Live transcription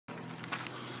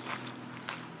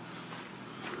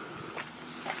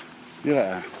You're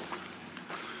at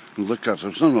Leuchars. I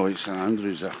was on the way to St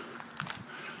Andrews. I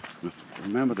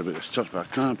remembered about this church, but I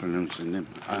can't pronounce the name.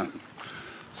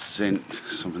 St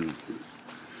something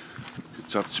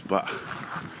church, but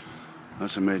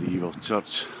that's a medieval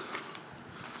church.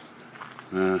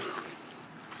 I'm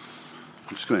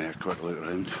just going to have a quick look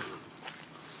around.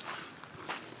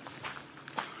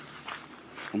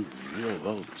 Some real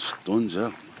old stones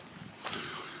there.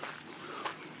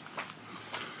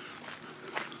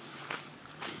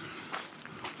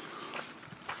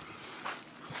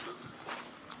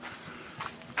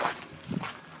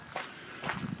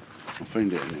 I'll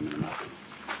find it in a minute.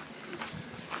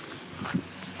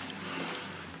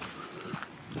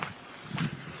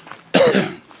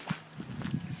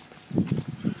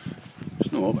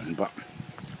 It's not open, but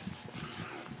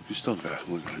you still got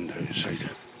to look around the outside.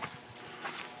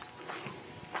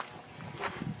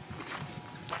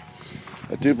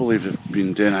 I do believe they've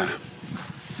been doing an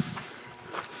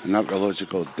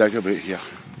archaeological dig about here.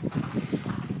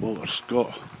 Over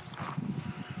Scott.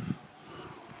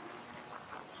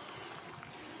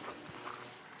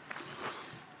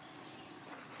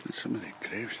 And some of the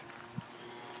graves.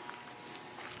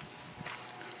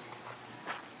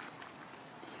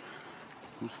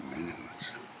 What's the meaning of this?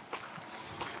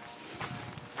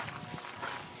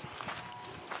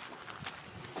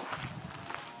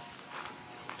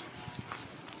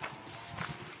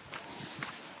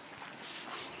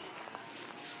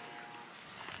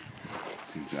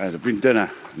 I've been doing an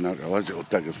archaeological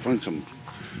dig. I've found some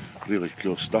really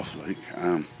cool stuff, like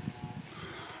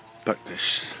picked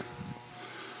this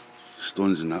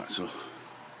stones and that, so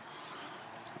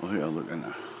I'll have a look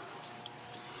into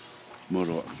more of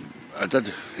it. I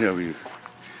did hear a wee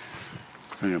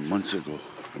thing months ago,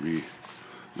 a wee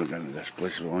look into this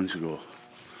place months ago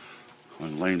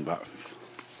online, but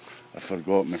I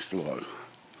forgot, missed a lot.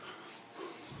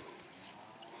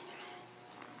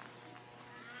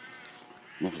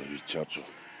 Lovely wee church.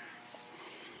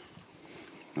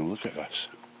 Now look at this.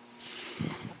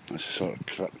 This sort of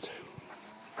crypt.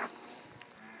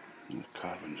 And the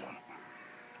carvings on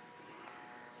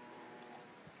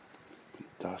it.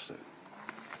 Fantastic.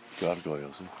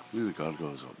 Gargoyles, eh? Look at the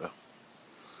gargoyles up there.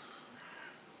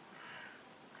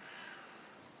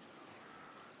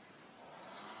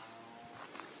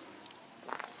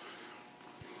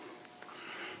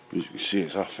 As you can see,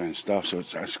 it's half fenced off, so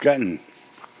it's getting,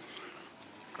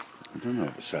 I don't know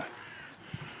if it's a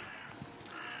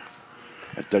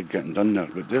dig getting done there,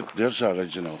 but there's the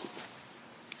original,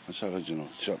 that's the original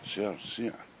church there, see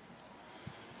it?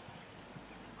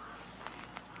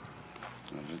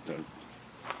 There's the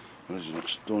original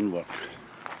stonework.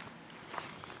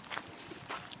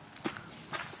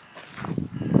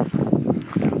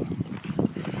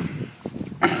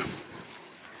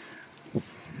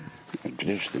 A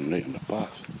gravestone right on the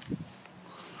path.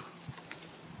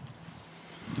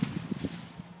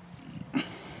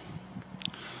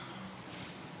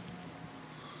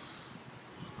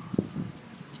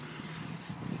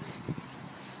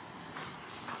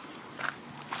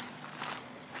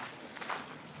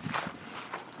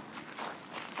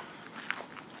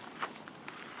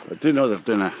 I do know they're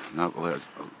doing an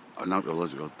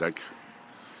archaeological dig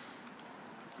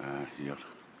here,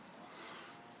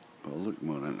 but I'll look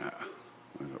more into it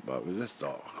when I get back. We just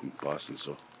thought I'd come past, and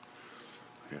so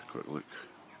have a quick look.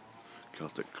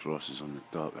 Celtic crosses on the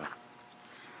top there.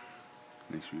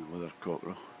 Nice wee weather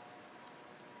cockerel.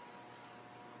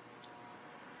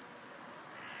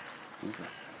 Okay.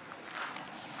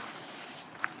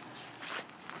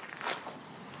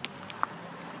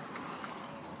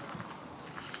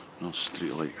 No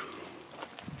street light.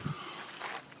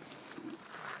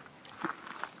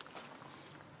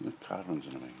 The carvings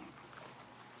in the way.